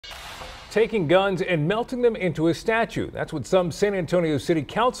taking guns and melting them into a statue. That's what some San Antonio City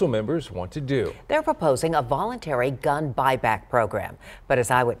Council members want to do. They're proposing a voluntary gun buyback program. But as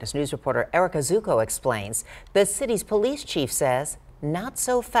Eyewitness News reporter Erica Zucco explains, the city's police chief says not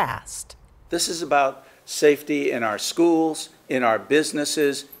so fast. This is about safety in our schools, in our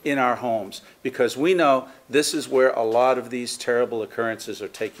businesses, in our homes, because we know this is where a lot of these terrible occurrences are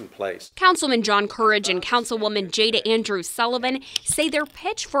taking place. Councilman John Courage and Councilwoman Jada Andrews-Sullivan say their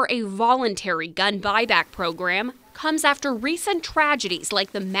pitch for a voluntary gun buyback program comes after recent tragedies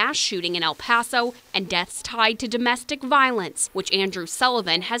like the mass shooting in El Paso and deaths tied to domestic violence, which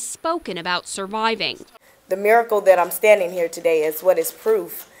Andrews-Sullivan has spoken about surviving. The miracle that I'm standing here today is what is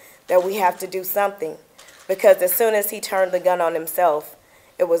proof that we have to do something. Because as soon as he turned the gun on himself,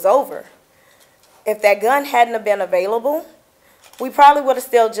 it was over. If that gun hadn't have been available, we probably would have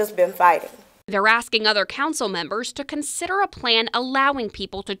still just been fighting. They're asking other council members to consider a plan allowing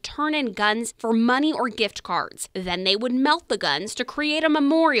people to turn in guns for money or gift cards. Then they would melt the guns to create a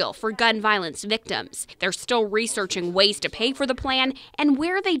memorial for gun violence victims. They're still researching ways to pay for the plan and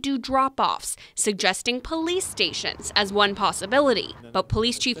where they do drop-offs, suggesting police stations as one possibility. But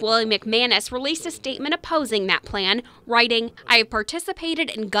Police Chief Willie McManus released a statement opposing that plan, writing, "I have participated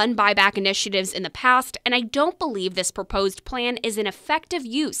in gun buyback initiatives in the past, and I don't believe this proposed plan is an effective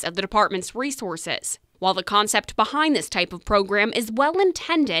use of the department's resources. While the concept behind this type of program is well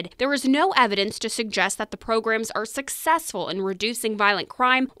intended, there is no evidence to suggest that the programs are successful in reducing violent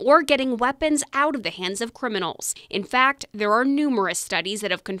crime or getting weapons out of the hands of criminals. In fact, there are numerous studies that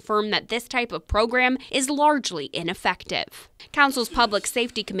have confirmed that this type of program is largely ineffective." Council's Public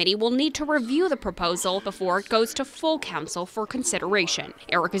Safety Committee will need to review the proposal before it goes to full council for consideration.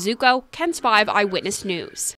 Erica Zucco, KENS 5 Eyewitness News.